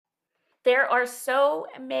There are so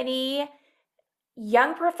many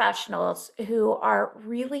young professionals who are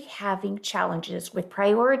really having challenges with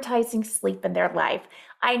prioritizing sleep in their life.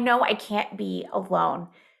 I know I can't be alone.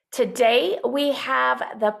 Today, we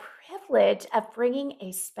have the privilege of bringing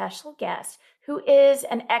a special guest who is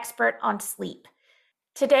an expert on sleep.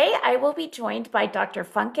 Today, I will be joined by Dr.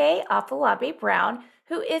 Funke Afolabi-Brown,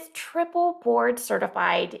 who is triple board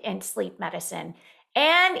certified in sleep medicine.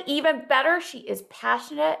 And even better, she is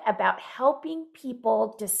passionate about helping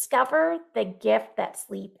people discover the gift that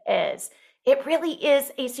sleep is. It really is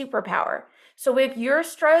a superpower. So if you're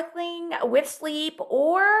struggling with sleep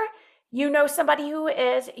or you know somebody who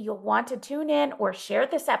is, you'll want to tune in or share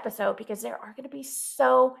this episode because there are going to be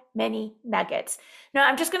so many nuggets. Now,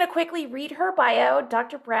 I'm just going to quickly read her bio.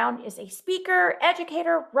 Dr. Brown is a speaker,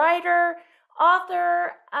 educator, writer,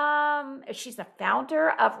 author. She's the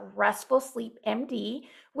founder of Restful Sleep MD,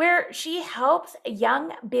 where she helps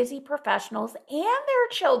young, busy professionals and their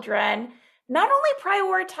children not only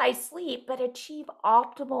prioritize sleep, but achieve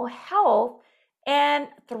optimal health and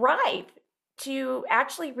thrive to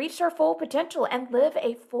actually reach their full potential and live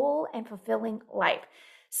a full and fulfilling life.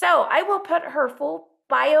 So I will put her full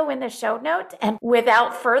bio in the show notes. And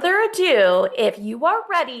without further ado, if you are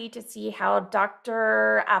ready to see how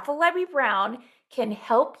Dr. Afolabi-Brown can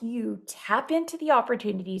help you tap into the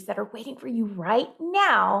opportunities that are waiting for you right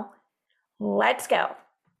now, let's go.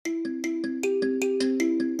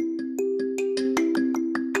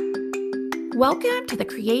 Welcome to the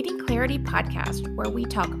Creating Clarity podcast, where we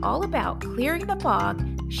talk all about clearing the fog,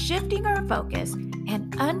 shifting our focus,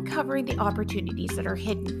 and uncovering the opportunities that are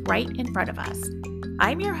hidden right in front of us.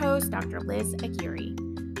 I'm your host, Dr. Liz Aguirre.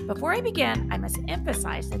 Before I begin, I must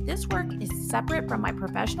emphasize that this work is separate from my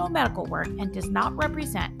professional medical work and does not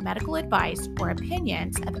represent medical advice or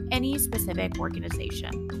opinions of any specific organization.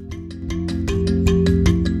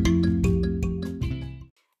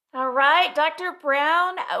 All right, Dr.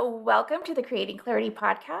 Brown, welcome to the Creating Clarity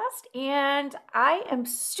podcast. And I am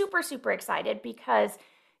super, super excited because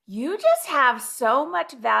you just have so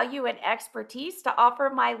much value and expertise to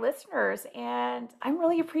offer my listeners. And I'm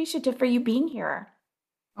really appreciative for you being here.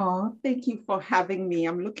 Oh, thank you for having me.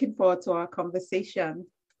 I'm looking forward to our conversation.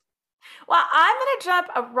 Well, I'm going to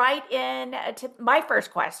jump right in to my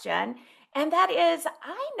first question. And that is,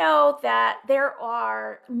 I know that there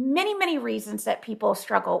are many, many reasons that people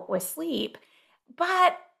struggle with sleep,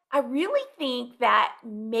 but I really think that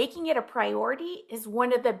making it a priority is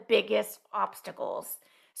one of the biggest obstacles.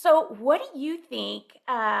 So, what do you think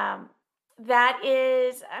that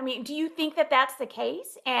is? I mean, do you think that that's the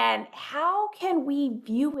case? And how can we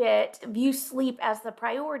view sleep as the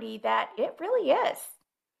priority that it really is?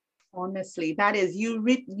 Honestly, that is you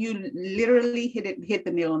literally hit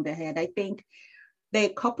the nail on the head. I think there are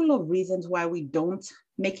a couple of reasons why we don't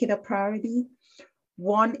make it a priority.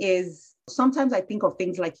 One is sometimes I think of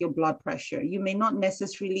things like your blood pressure. You may not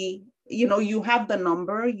necessarily, you have the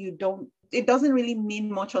number, it doesn't really mean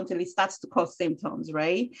much until it starts to cause symptoms,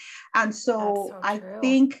 right? And so I True.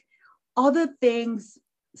 think other things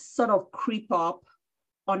sort of creep up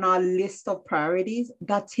on our list of priorities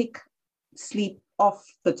that take sleep off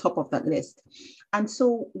the top of that list. And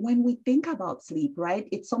so when we think about sleep, right,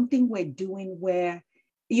 it's something we're doing where,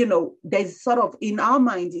 there's sort of in our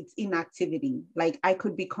minds, it's inactivity. Like I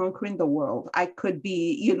could be conquering the world. I could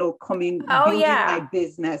be, building my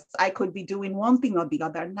business. I could be doing one thing or the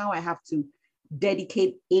other. Now I have to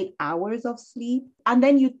dedicate 8 hours of sleep. And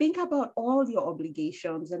then you think about all your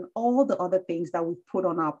obligations and all the other things that we've put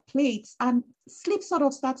on our plates, and sleep sort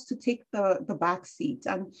of starts to take the back seat.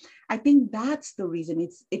 And I think that's the reason.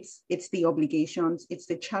 It's the obligations, it's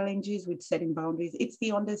the challenges with setting boundaries, it's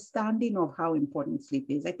the understanding of how important sleep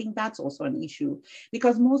is. I think that's also an issue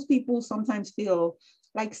because most people sometimes feel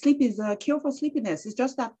like sleep is a cure for sleepiness. It's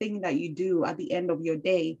just that thing that you do at the end of your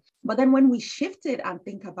day. But then when we shift it and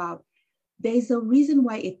think about there's a reason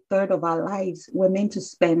why 1/3 of our lives we're meant to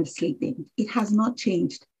spend sleeping. It has not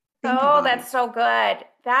changed. That's so good.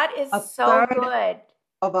 That is so good.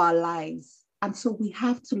 Of our lives. And so we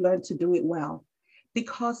have to learn to do it well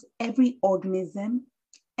because every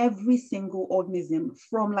single organism,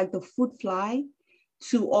 from like the fruit fly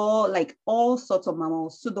to all sorts of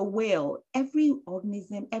mammals, to the whale, every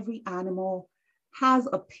organism, every animal has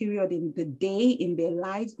a period in the day in their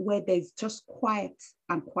lives where there's just quiet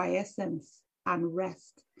and quiescence and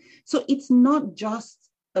rest. So it's not just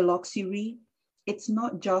a luxury. It's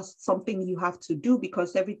not just something you have to do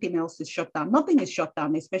because everything else is shut down. Nothing is shut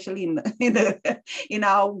down, especially in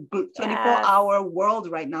our 24-hour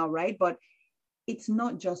world right now, right? But it's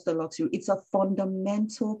not just a luxury. It's a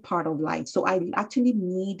fundamental part of life. So I actually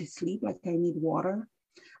need sleep, like I need water.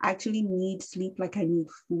 I actually need sleep like I need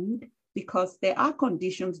food, because there are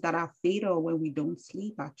conditions that are fatal when we don't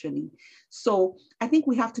sleep, actually. So I think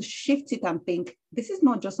we have to shift it and think, this is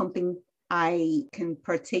not just something I can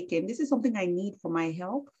partake in. This is something I need for my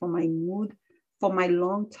health, for my mood, for my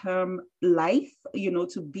long-term life,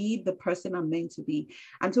 to be the person I'm meant to be.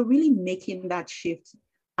 And so really making that shift,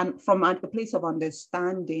 and from a place of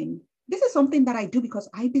understanding, this is something that I do because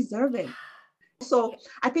I deserve it. So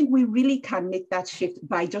I think we really can make that shift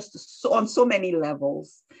by just on so many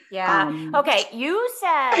levels. Yeah. Um, Okay. You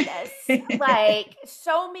said like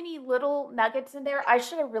so many little nuggets in there. I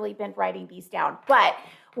should have really been writing these down. But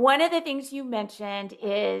one of the things you mentioned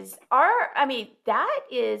is I mean, that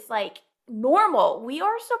is like normal. We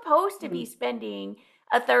are supposed to be spending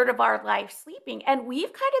a third of our life sleeping. And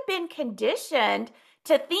we've kind of been conditioned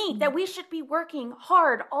to think that we should be working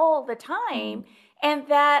hard all the time and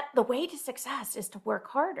that the way to success is to work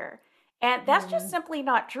harder. And that's just yeah, simply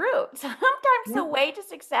not true. Sometimes the yep, way to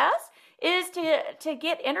success is to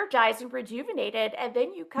get energized and rejuvenated, and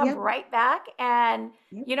then you come yep, right back and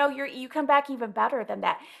yep, you come back even better than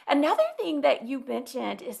that. Another thing that you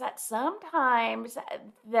mentioned is that sometimes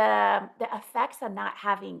the effects of not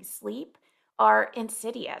having sleep are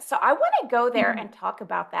insidious. So I want to go there and talk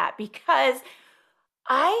about that because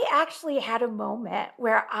I actually had a moment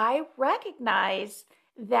where I recognized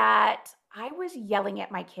that I was yelling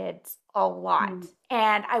at my kids a lot.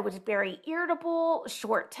 And I was very irritable,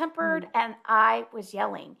 short tempered, and I was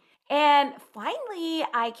yelling. And finally,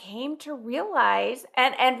 I came to realize,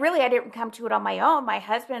 and really, I didn't come to it on my own. My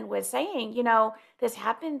husband was saying, this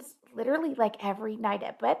happens literally like every night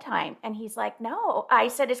at bedtime. And he's like, no. I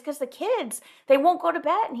said, it's because the kids, they won't go to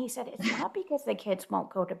bed. And he said, it's not because the kids won't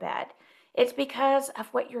go to bed. It's because of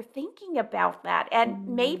what you're thinking about that. And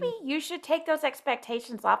maybe you should take those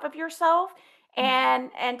expectations off of yourself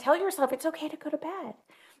and tell yourself it's okay to go to bed.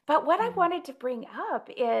 But what I wanted to bring up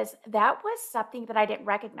is that was something that I didn't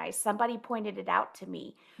recognize. Somebody pointed it out to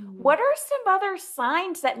me. What are some other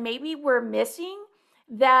signs that maybe we're missing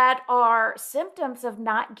that are symptoms of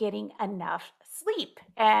not getting enough sleep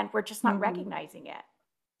and we're just not recognizing it?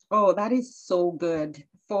 Oh, that is so good.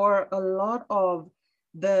 For a lot of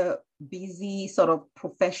the busy sort of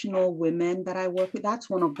professional women that I work with, that's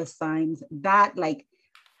one of the signs that, like,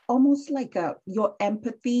 almost like your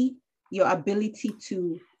empathy, your ability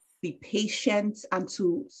to be patient and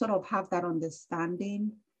to sort of have that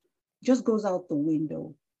understanding just goes out the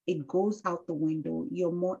window. It goes out the window.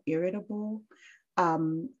 You're more irritable,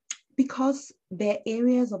 um, because there are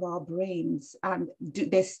areas of our brains and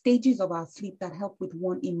there's stages of our sleep that help with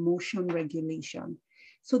one, emotion regulation.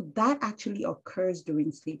 So that actually occurs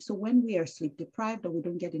during sleep. So when we are sleep deprived or we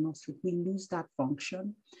don't get enough sleep, we lose that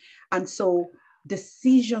function. And so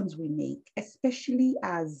decisions we make, especially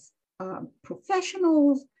as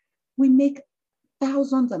professionals, we make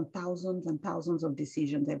thousands and thousands and thousands of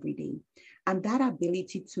decisions every day. And that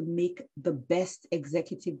ability to make the best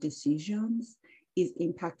executive decisions is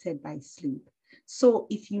impacted by sleep. So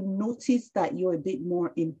if you notice that you're a bit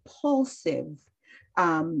more impulsive,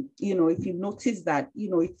 if you notice that,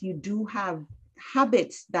 if you do have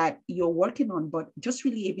habits that you're working on, but just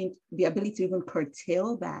really even the ability to even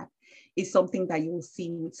curtail that is something that you'll see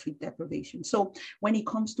with sleep deprivation. So when it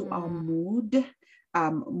comes to our mood,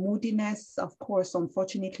 moodiness, of course,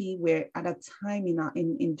 unfortunately, we're at a time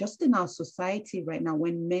in our society right now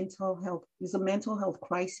when there's a mental health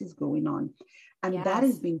crisis going on. And that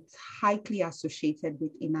has Yes. been tightly associated with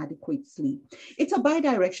inadequate sleep. It's a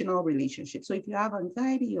bidirectional relationship. So if you have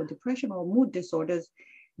anxiety or depression or mood disorders,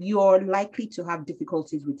 you're likely to have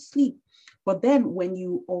difficulties with sleep. But then when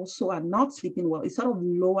you also are not sleeping well, it sort of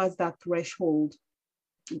lowers that threshold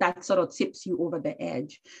that sort of tips you over the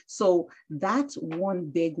edge. So that's one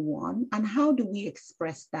big one. And how do we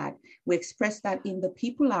express that? We express that in the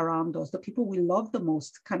people around us, the people we love the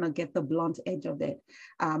most kind of get the blunt edge of it.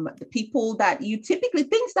 The people that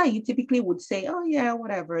things that you typically would say, oh yeah,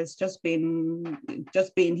 whatever, it's just been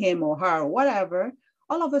him or her or whatever,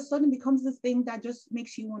 all of a sudden becomes this thing that just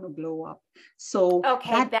makes you want to blow up. So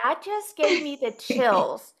Okay, that, that just gave me the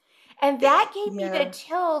chills. And that gave me the yeah,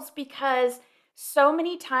 chills because so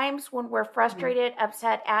many times when we're yeah, frustrated,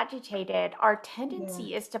 upset, agitated, our yeah,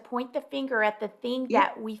 tendency is to point the finger at the thing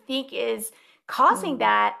yep, that we think is causing mm,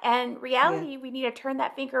 that. And yeah, reality, we need to turn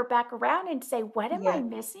that finger back around and say, what am I yeah,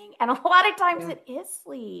 missing? And a lot of times yeah, it is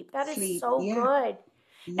sleep. That is sleep, so yeah. good.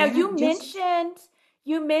 Now Yeah, just you yeah. mentioned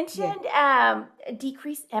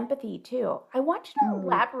decreased empathy too. I want you to Mm,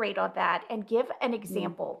 elaborate on that and give an mm,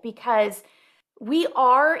 example because we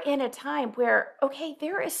are in a time where, okay,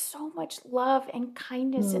 there is so much love and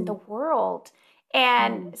kindness in the mm, world.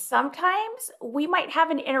 And Mm, sometimes we might have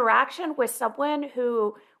an interaction with someone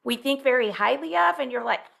who we think very highly of, and you're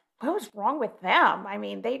like, what was wrong with them? I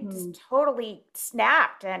mean, they just mm, totally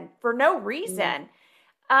snapped and for no mm, reason.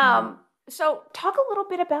 mm. So talk a little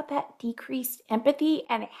bit about that decreased empathy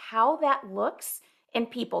and how that looks in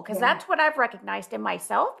people, because Yeah. that's what I've recognized in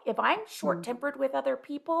myself. If I'm short Mm. tempered with other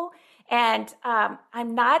people and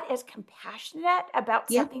I'm not as compassionate about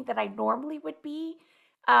Yeah. something that I normally would be,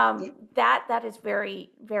 Yeah. that is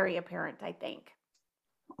very, very apparent, I think.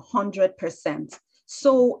 100%.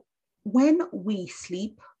 So when we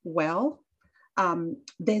sleep well,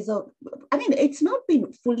 there's a, I mean, it's not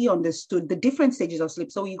been fully understood the different stages of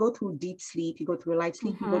sleep. So you go through deep sleep, you go through light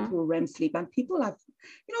sleep, you go Mm-hmm. through REM sleep, and people have,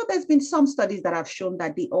 there's been some studies that have shown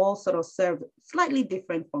that they all sort of serve slightly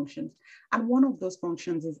different functions. And one of those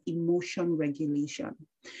functions is emotion regulation,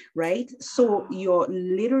 right? So Oh, you're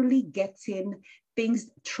literally getting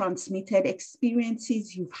things transmitted,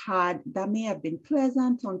 experiences you've had that may have been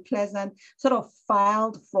pleasant, unpleasant, sort of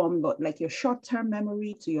filed from like your short-term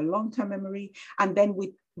memory to your long-term memory. And then with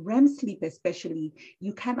REM sleep, especially,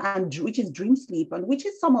 you can, and which is dream sleep, and which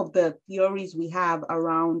is some of the theories we have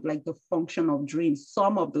around like the function of dreams,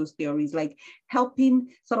 some of those theories, like helping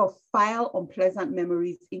sort of file unpleasant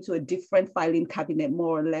memories into a different filing cabinet,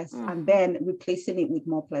 more or less, and mm-hmm. then replacing it with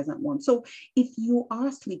more pleasant ones. So if you are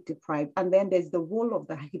sleep deprived, and then there's the role of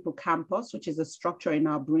the hippocampus, which is a structure in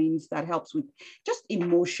our brains that helps with just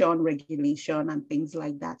emotion regulation and things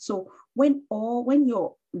like that. So when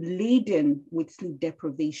you're laden with sleep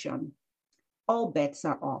deprivation, all bets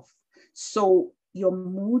are off. So your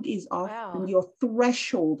mood is off, and Wow. your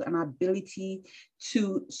threshold and ability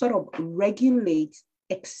to sort of regulate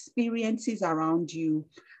experiences around you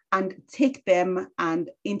and take them and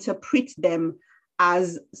interpret them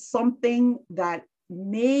as something that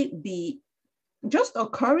may be just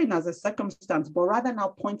occurring as a circumstance, but rather now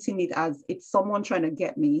pointing it as it's someone trying to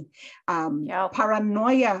get me. Yep.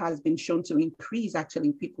 Paranoia has been shown to increase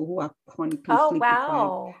actually people who are chronically Oh, sleep deprived.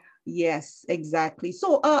 wow. Yes, exactly.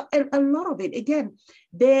 So a lot of it, again,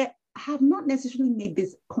 they have not necessarily made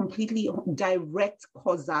this completely direct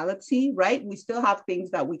causality, right? We still have things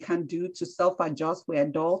that we can do to self-adjust. We're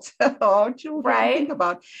adults or children. Right. Think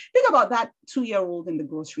about that 2-year-old in the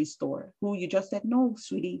grocery store who you just said, no,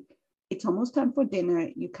 sweetie, it's almost time for dinner.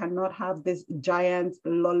 You cannot have this giant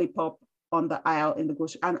lollipop on the aisle in the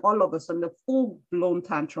grocery, and all of a sudden the full blown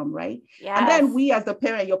tantrum, right? And then Yes. we as the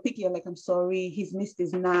parent, you're picky, you're like, I'm sorry, he's missed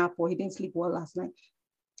his nap or he didn't sleep well last night.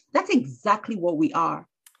 That's exactly what we are.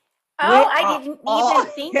 Oh, We I are didn't all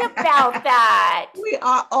even think about that. we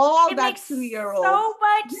are all It that makes 2 year olds. so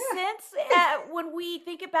much Yeah, sense when we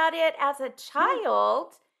think about it as a yeah,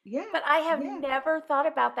 child, yeah, but I have yeah, never thought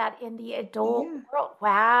about that in the adult yeah, world.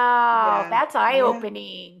 Wow, yeah, that's yeah,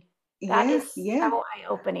 eye-opening. That yeah, is yeah. so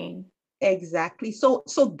eye-opening. Exactly. So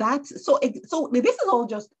this is all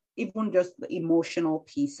just even just the emotional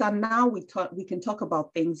piece. And now we can talk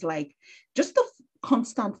about things like just the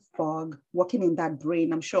constant fog working in that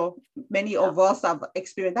brain. I'm sure many Yep. of us have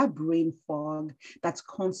experienced that brain fog that's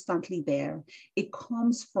constantly there. It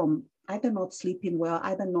comes from either not sleeping well,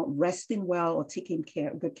 either not resting well, or taking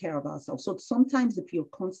good care of ourselves. So sometimes if you're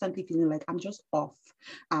constantly feeling like I'm just off,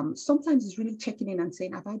 sometimes it's really checking in and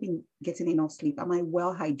saying, have I been getting enough sleep? Am I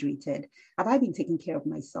well hydrated? Have I been taking care of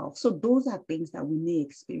myself? So those are things that we may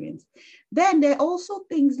experience. Then there are also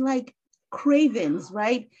things like cravings,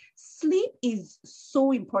 right? Sleep is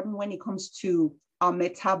so important when it comes to our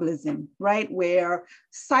metabolism, right? We're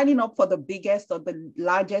signing up for the biggest or the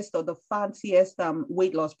largest or the fanciest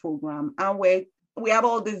weight loss program, and we have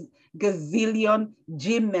all these gazillion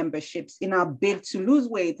gym memberships in our bid to lose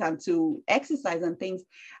weight and to exercise and things.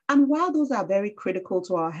 And while those are very critical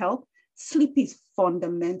to our health, sleep is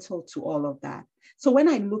fundamental to all of that. So when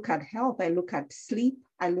I look at health, I look at sleep,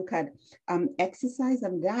 I look at exercise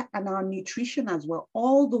and that, and our nutrition as well.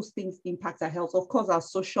 All those things impact our health. Of course, our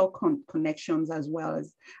social connections as well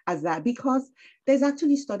as that, because there's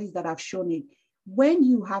actually studies that have shown it. When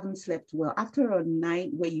you haven't slept well, after a night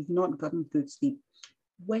where you've not gotten good sleep,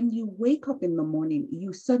 when you wake up in the morning,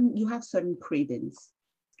 you have certain cravings,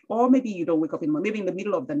 or maybe you don't wake up in the morning, maybe in the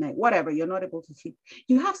middle of the night, whatever, you're not able to sleep.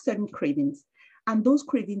 You have certain cravings, and those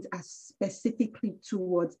cravings are specifically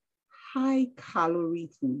towards high calorie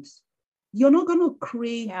foods. You're not going to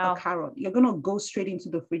crave a Yeah. carrot. You're going to go straight into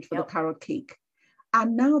the fridge for the Yep. carrot cake.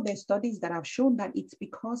 And now there's studies that have shown that it's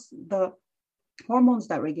because the hormones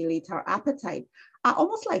that regulate our appetite are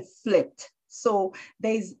almost like flipped. So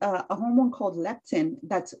there's a hormone called leptin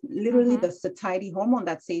that's literally Mm-hmm. the satiety hormone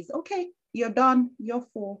that says, okay, you're done, you're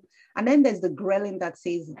full. And then there's the ghrelin that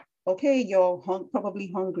says, okay, you're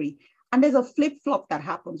probably hungry. And there's a flip flop that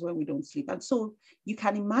happens when we don't sleep. And so you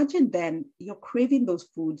can imagine then you're craving those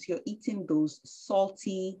foods, you're eating those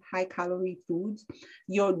salty, high calorie foods.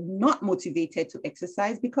 You're not motivated to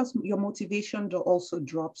exercise because your motivation also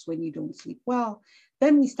drops when you don't sleep well.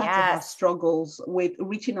 Then we start to have Yes. struggles with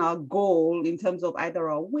reaching our goal in terms of either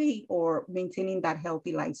our weight or maintaining that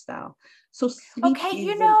healthy lifestyle. So sleep Okay,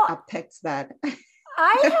 isn't affects that.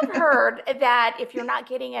 I have heard that if you're not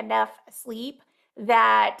getting enough sleep,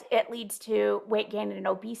 that it leads to weight gain and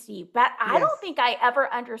obesity. But I don't Yes. think I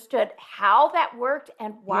ever understood how that worked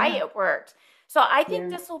and why Yeah. it worked. So I think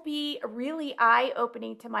Yeah. this will be really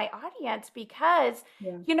eye-opening to my audience because,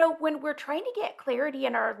 Yeah. when we're trying to get clarity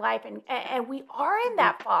in our life and we are in Mm,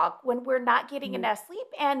 that fog when we're not getting mm, enough sleep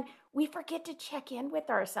and we forget to check in with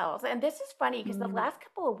ourselves. And this is funny because the mm, last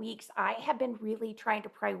couple of weeks I have been really trying to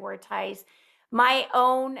prioritize my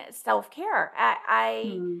own self-care.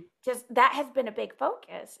 I mm. just that has been a big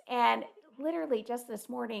focus. And literally just this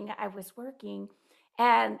morning I was working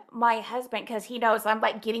and my husband, because he knows I'm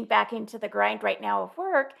like getting back into the grind right now of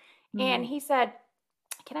work, and Mm. he said,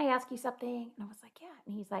 "Can I ask you something?" And I was like, "Yeah."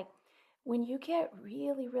 And he's like, "When you get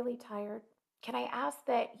really, really tired, can I ask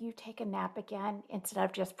that you take a nap again instead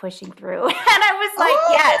of just pushing through?" And I was like,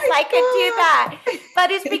 "Yes, I could do Oh that."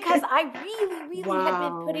 But it's my because God. I really, really had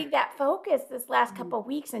been Wow. putting that focus this last Mm, couple of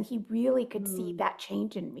weeks, and he really could see mm, that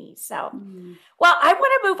change in me. So, mm, well, I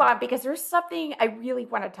want to move on because there's something I really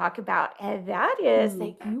want to talk about, and that is mm.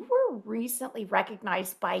 that you were recently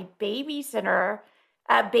recognized by Baby Center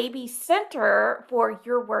for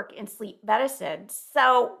your work in sleep medicine.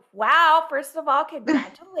 So, wow, first of all,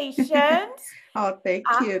 congratulations. Oh, thank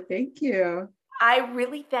I, you. Thank you. I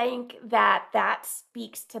really think that that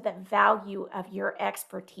speaks to the value of your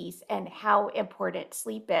expertise and how important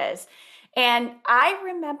sleep is. And I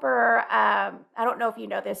remember, I don't know if you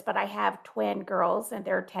know this, but I have twin girls and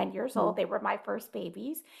they're 10 years Mm, old. They were my first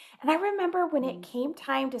babies. And I remember when it mm, came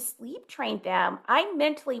time to sleep train them, I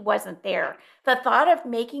mentally wasn't there. The thought of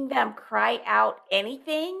making them cry out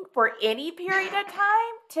anything for any period of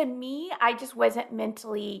time, to me, I just wasn't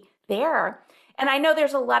mentally there. And I know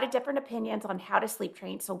there's a lot of different opinions on how to sleep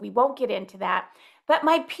train, so we won't get into that. But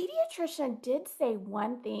my pediatrician did say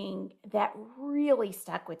one thing that really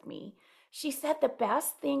stuck with me. She said the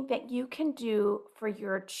best thing that you can do for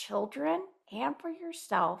your children and for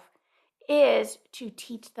yourself is to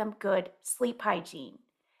teach them good sleep hygiene.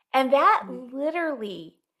 And that mm.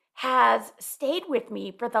 literally has stayed with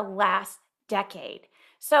me for the last decade.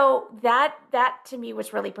 So that to me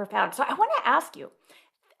was really profound. So I want to ask you,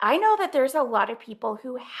 I know that there's a lot of people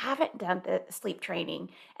who haven't done the sleep training,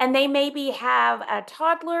 and they maybe have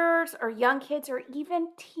toddlers or young kids or even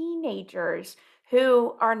teenagers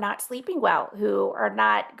who are not sleeping well, who are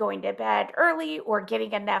not going to bed early or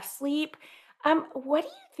getting enough sleep. What do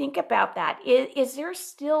you think about that? Is there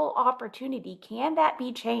still opportunity? Can that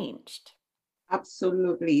be changed?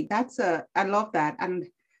 Absolutely. I love that. And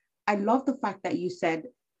I love the fact that you said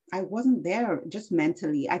I wasn't there just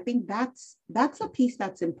mentally. I think that's a piece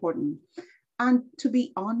that's important. And to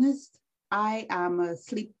be honest, I am a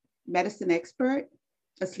sleep medicine expert,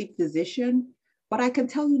 a sleep physician, but I can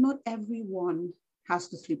tell you not everyone has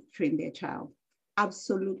to sleep train their child.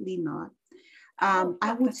 Absolutely not. Oh,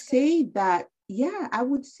 I no, would that's good. say that, yeah, I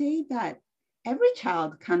would say that every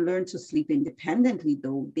child can learn to sleep independently,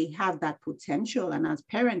 though they have that potential. And as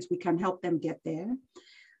parents, we can help them get there.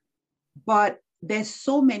 But there's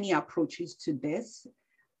so many approaches to this.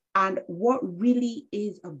 And what really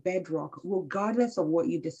is a bedrock, regardless of what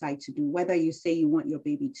you decide to do, whether you say you want your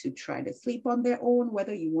baby to try to sleep on their own,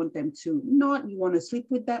 whether you want them to not, you want to sleep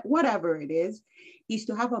with that, whatever it is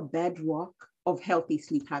to have a bedrock of healthy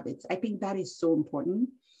sleep habits. I think that is so important.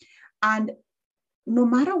 And no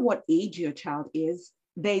matter what age your child is,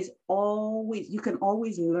 you can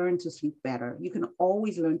always learn to sleep better. You can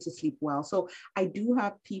always learn to sleep well. So I do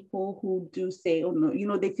have people who do say, oh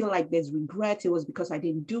no, they feel like there's regret. It was because I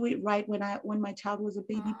didn't do it right when my child was a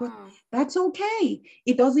baby, but Mm. that's okay.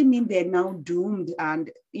 It doesn't mean they're now doomed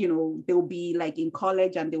and they'll be like in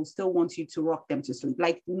college and they'll still want you to rock them to sleep.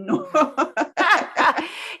 Like, no.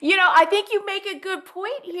 I think you make a good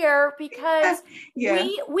point here because Yeah.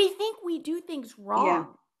 we think we do things Yeah.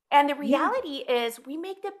 wrong. And the Yeah. reality is we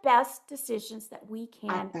make the best decisions that we At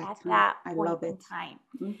can that at time. that I point love in it. time.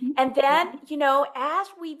 Mm-hmm. And then, Mm-hmm. as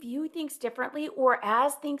we view things differently or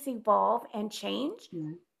as things evolve and change,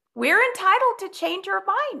 Yeah. we're entitled to change our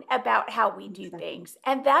mind about how we do Exactly. things.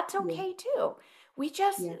 And that's Yeah. okay too. We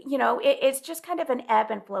just, Yeah. it's just kind of an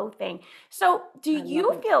ebb and flow thing. So, do I love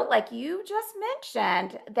you it. feel like you just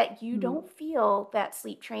mentioned that you Mm. don't feel that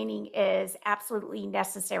sleep training is absolutely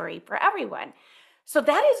necessary for everyone? So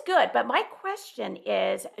that is good. But my question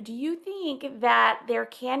is, do you think that there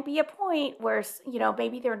can be a point where,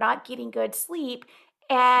 maybe they're not getting good sleep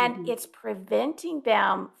and Mhm. it's preventing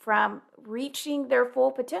them from reaching their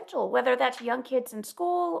full potential, whether that's young kids in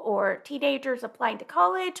school or teenagers applying to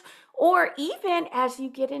college, or even as you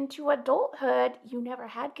get into adulthood, you never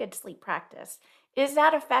had good sleep practice. Is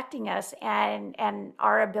that affecting us and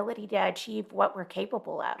our ability to achieve what we're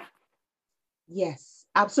capable of? Yes,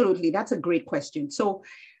 absolutely. That's a great question. So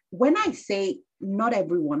when I say not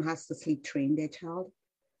everyone has to sleep train their child,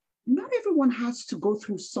 not everyone has to go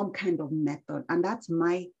through some kind of method. And that's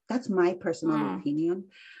my personal Mm, opinion.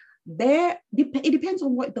 It depends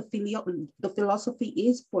on what the philosophy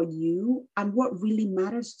is for you and what really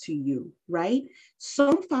matters to you, right?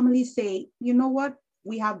 Some families say, you know what,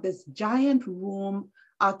 we have this giant room,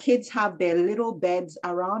 our kids have their little beds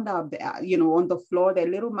around on the floor, their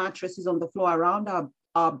little mattresses on the floor around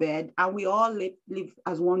our bed, and we all live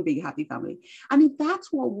as one big happy family. And if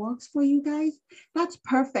that's what works for you guys, that's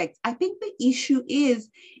perfect. I think the issue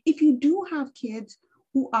is if you do have kids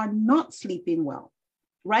who are not sleeping well,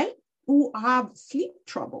 right? Who have sleep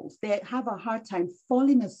troubles. They have a hard time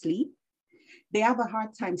falling asleep. They have a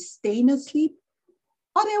hard time staying asleep.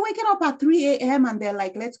 Or they're waking up at 3 a.m. and they're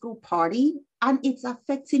like, let's go party. And it's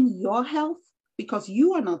affecting your health because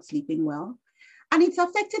you are not sleeping well. And it's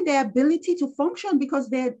affecting their ability to function because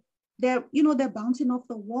they're bouncing off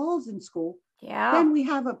the walls in school. yeah. Then we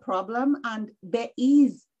have a problem, and there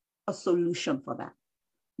is a solution for that.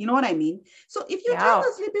 You know what I mean? So if your child Yeah.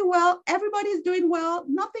 is sleeping well, everybody's doing well,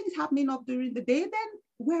 nothing's happening up during the day, then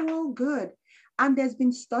we're all good. And there's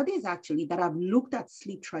been studies actually that have looked at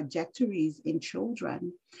sleep trajectories in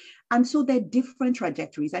children. And so they're different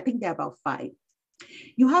trajectories. I think they're about five.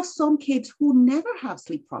 You have some kids who never have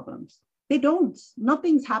sleep problems. They don't.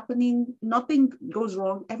 Nothing's happening. Nothing goes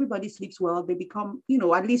wrong. Everybody sleeps well. They become,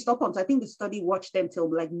 at least up until I think the study watched them till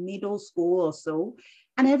like middle school or so.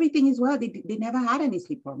 And everything is well. They never had any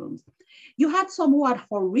sleep problems. You had some who had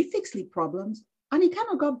horrific sleep problems, and it kind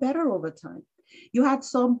of got better over time. You had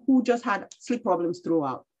some who just had sleep problems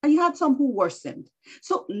throughout, and you had some who worsened.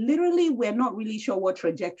 So literally, we're not really sure what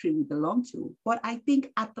trajectory we belong to. But I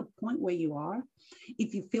think at the point where you are,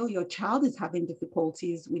 if you feel your child is having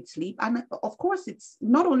difficulties with sleep, and of course, it's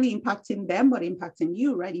not only impacting them, but impacting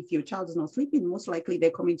you, right? If your child is not sleeping, most likely they're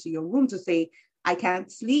coming to your room to say, I can't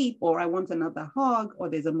sleep, or I want another hug, or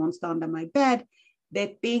there's a monster under my bed. There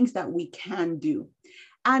are things that we can do.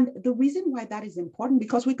 And the reason why that is important,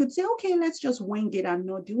 because we could say, okay, let's just wing it and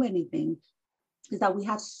not do anything, is that we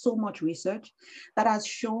have so much research that has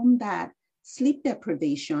shown that sleep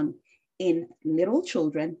deprivation in little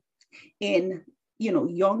children, in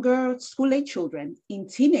younger school age children, in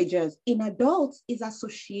teenagers, in adults, is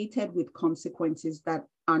associated with consequences that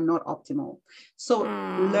are not optimal. So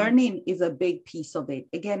Mm, learning is a big piece of it.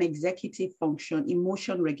 Again, executive function,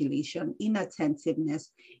 emotion regulation,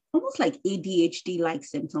 inattentiveness, almost like ADHD like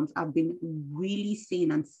symptoms have been really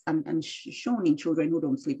seen and shown in children who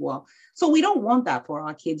don't sleep well. So we don't want that for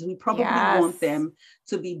our kids. We probably want yes. them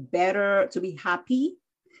to be better, to be happy,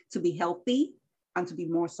 to be healthy, and to be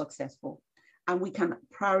more successful. And we can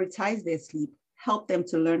prioritize their sleep, help them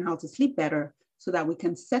to learn how to sleep better so that we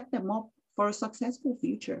can set them up for a successful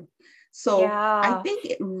future. So I Yeah. think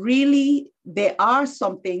there are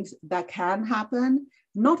some things that can happen,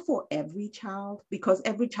 not for every child, because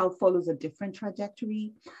every child follows a different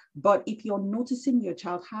trajectory. But if you're noticing your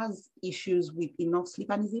child has issues with enough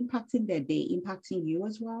sleep and is impacting their day, impacting you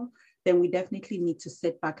as well, then we definitely need to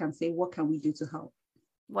sit back and say, what can we do to help?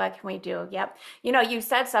 What can we do? Yep. You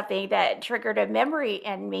said something that triggered a memory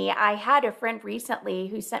in me. I had a friend recently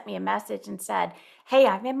who sent me a message and said, hey,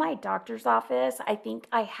 I'm in my doctor's office. I think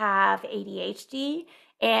I have ADHD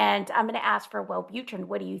and I'm going to ask for Wellbutrin.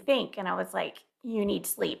 What do you think? And I was like, you need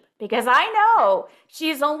sleep because I know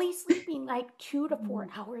she's only sleeping like 2 to 4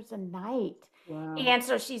 hours a night. Wow. And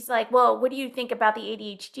so she's like, well, what do you think about the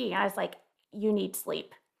ADHD? And I was like, you need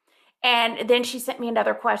sleep. And then she sent me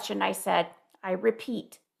another question. I said, I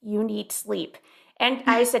repeat, you need sleep. And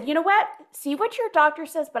I said, you know what? See what your doctor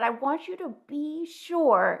says, but I want you to be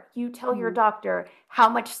sure you tell your Mm. doctor how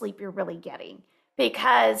much sleep you're really getting.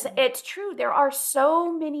 Because it's true, there are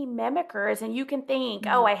so many mimickers, and you can think,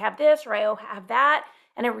 oh, Mm. I have this or I have that.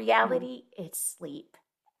 And in Mm. reality, it's sleep.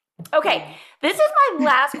 Okay, Yeah. this is my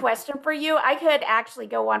last question for you. I could actually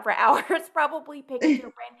go on for hours, probably picking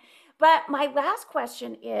your brain. But my last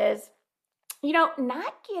question is,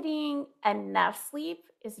 not getting enough sleep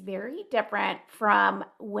is very different from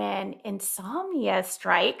when insomnia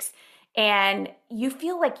strikes and you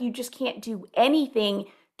feel like you just can't do anything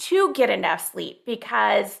to get enough sleep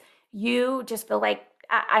because you just feel like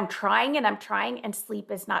I'm trying and I'm trying and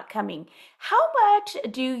sleep is not coming. How much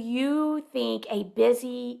do you think a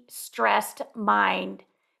busy, stressed mind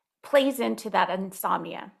plays into that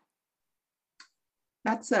insomnia?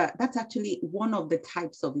 That's actually one of the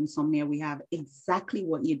types of insomnia we have, exactly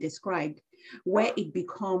what you described, where it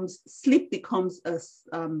becomes sleep becomes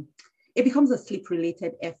it becomes a sleep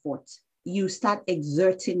related effort. You start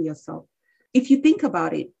exerting yourself. If you think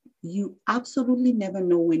about it, you absolutely never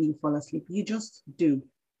know when you fall asleep. You just do.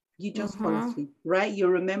 You just fall Mm-hmm. asleep, right? You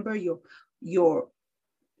remember you're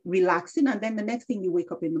relaxing, and then the next thing you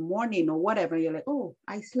wake up in the morning or whatever, you're like, oh,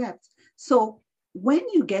 I slept. So when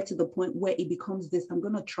you get to the point where it becomes this, I'm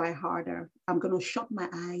going to try harder, I'm going to shut my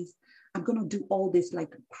eyes, I'm going to do all this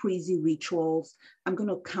like crazy rituals, I'm going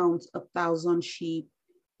to count 1,000 sheep,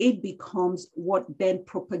 it becomes what then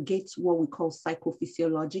propagates what we call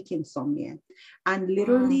psychophysiologic insomnia. And Mm.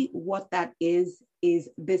 literally what that is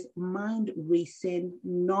this mind racing,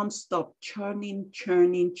 nonstop churning,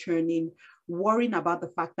 churning, churning, worrying about the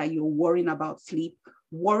fact that you're worrying about sleep,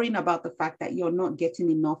 worrying about the fact that you're not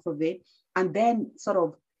getting enough of it, and then sort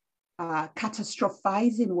of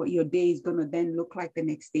catastrophizing what your day is going to then look like the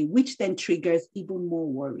next day, which then triggers even more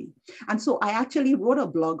worry. And so I actually wrote a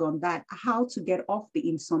blog on that, how to get off the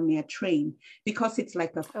insomnia train, because it's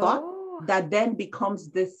like a thought Oh, that then becomes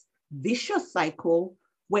this vicious cycle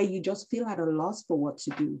where you just feel at a loss for what to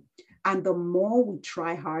do. And the more we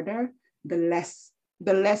try harder, the less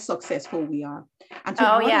successful we are. And so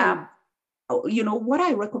oh yeah. what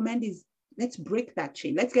I recommend is, let's break that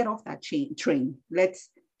chain. Let's get off that train. Let's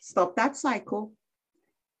stop that cycle.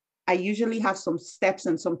 I usually have some steps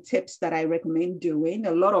and some tips that I recommend doing.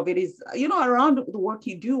 A lot of it is, around the work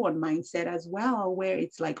you do on mindset as well, where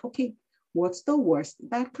it's like, okay, what's the worst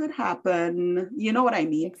that could happen? You know what I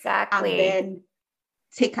mean? And Exactly. then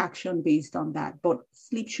take action based on that. But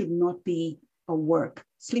sleep should not be a work.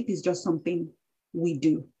 Sleep is just something we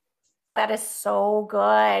do. That is so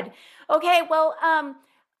good. Okay, well,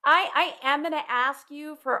 I am going to ask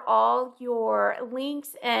you for all your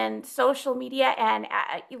links and social media and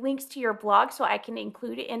links to your blog so I can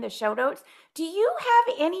include it in the show notes. Do you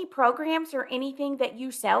have any programs or anything that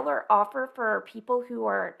you sell or offer for people who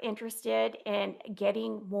are interested in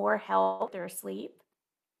getting more help with their sleep?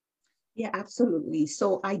 Yeah, absolutely.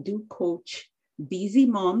 So I do coach busy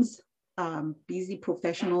moms, busy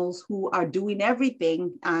professionals who are doing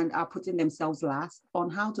everything and are putting themselves last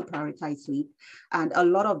on how to prioritize sleep. And a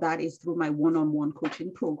lot of that is through my one-on-one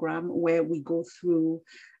coaching program, where we go through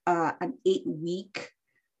an 8-week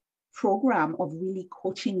program of really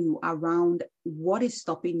coaching you around what is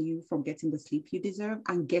stopping you from getting the sleep you deserve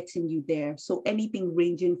and getting you there. So anything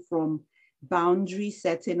ranging from boundary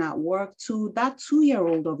setting at work to that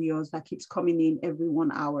 2-year-old of yours that keeps coming in every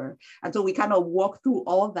 1 hour. And so we kind of walk through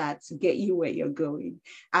all that to get you where you're going.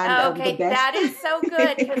 And the Okay, best. that is so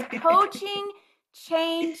good because coaching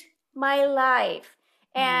changed my life.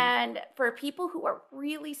 Mm, And for people who are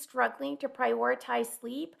really struggling to prioritize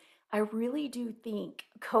sleep, I really do think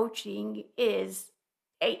coaching is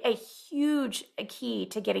a huge key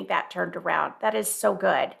to getting that turned around. That is so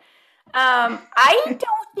good. I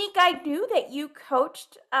don't think I knew that you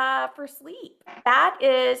coached for sleep. That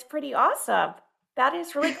is pretty awesome. That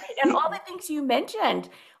is really great. And all the things you mentioned,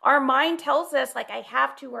 our mind tells us like I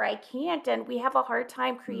have to or I can't, and we have a hard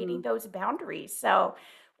time creating mm, those boundaries. So,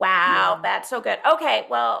 wow, yeah. that's so good. Okay,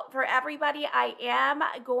 well, for everybody, I am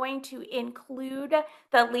going to include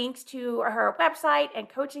the links to her website and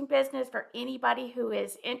coaching business for anybody who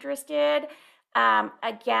is interested.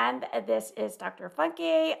 Again, this is Dr.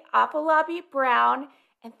 Funke Afolabi-Brown,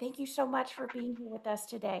 and thank you so much for being here with us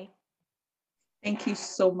today. Thank you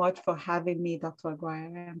so much for having me, Dr.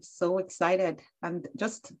 Aguirre. I'm so excited and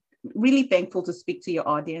just really thankful to speak to your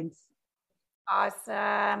audience.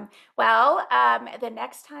 Awesome. Well, the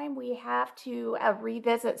next time we have to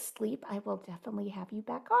revisit sleep, I will definitely have you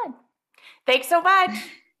back on. Thanks so much.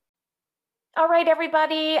 All right,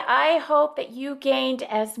 everybody. I hope that you gained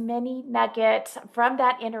as many nuggets from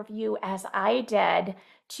that interview as I did.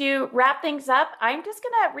 To wrap things up, I'm just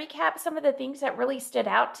going to recap some of the things that really stood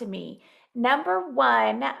out to me. Number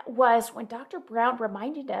one was when Dr. Brown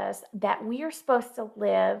reminded us that we are supposed to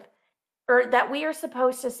live or that we are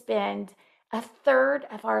supposed to spend a third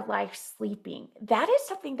of our life sleeping. That is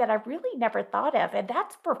something that I really never thought of. And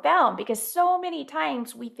that's profound because so many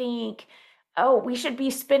times we think, oh, we should be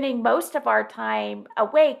spending most of our time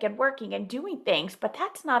awake and working and doing things, but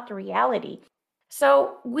that's not the reality.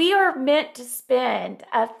 So we are meant to spend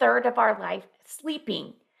a third of our life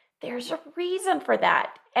sleeping. There's a reason for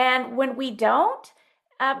that. And when we don't,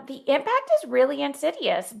 the impact is really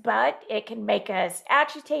insidious, but it can make us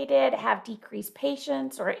agitated, have decreased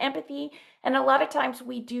patience or empathy. And a lot of times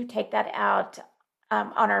we do take that out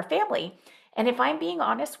on our family. And if I'm being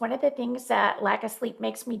honest, one of the things that lack of sleep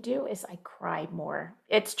makes me do is I cry more.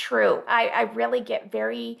 It's true. I really get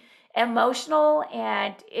very emotional,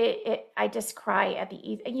 and I just cry at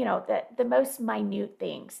the most minute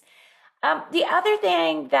things. The other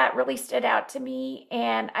thing that really stood out to me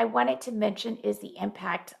and I wanted to mention is the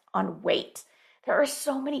impact on weight. There are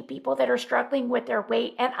so many people that are struggling with their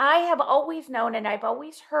weight, and I have always known and I've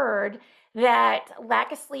always heard that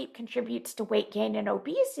lack of sleep contributes to weight gain and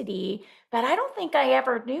obesity, but I don't think I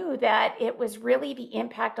ever knew that it was really the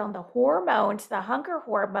impact on the hormones, the hunger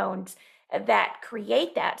hormones that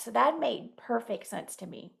create that. So that made perfect sense to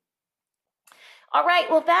me. All right,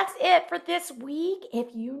 well, that's it for this week. If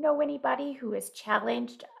you know anybody who is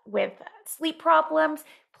challenged with sleep problems,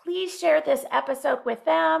 please share this episode with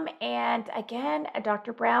them. And again,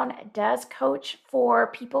 Dr. Brown does coach for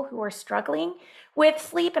people who are struggling with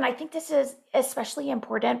sleep. And I think this is especially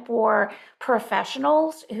important for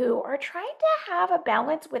professionals who are trying to have a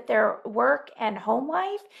balance with their work and home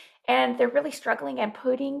life. And they're really struggling and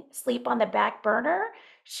putting sleep on the back burner.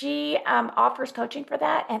 She offers coaching for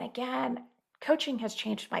that. And again, coaching has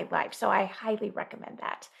changed my life, so I highly recommend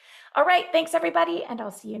that. All right, thanks everybody, and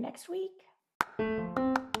I'll see you next week.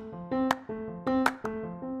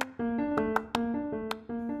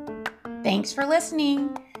 Thanks for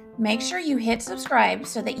listening. Make sure you hit subscribe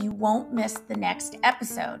so that you won't miss the next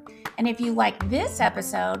episode. And if you like this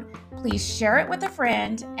episode, please share it with a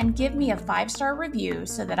friend and give me a 5-star review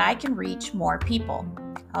so that I can reach more people.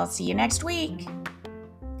 I'll see you next week.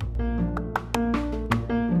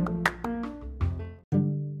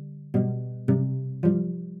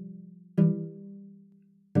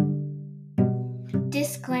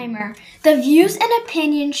 Disclaimer: the views and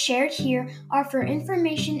opinions shared here are for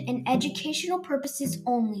information and educational purposes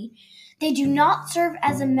only. They do not serve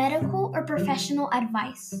as a medical or professional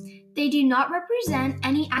advice. They do not represent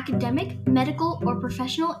any academic, medical, or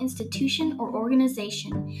professional institution or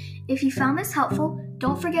organization. If you found this helpful,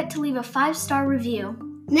 don't forget to leave a 5-star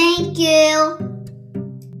review. Thank you.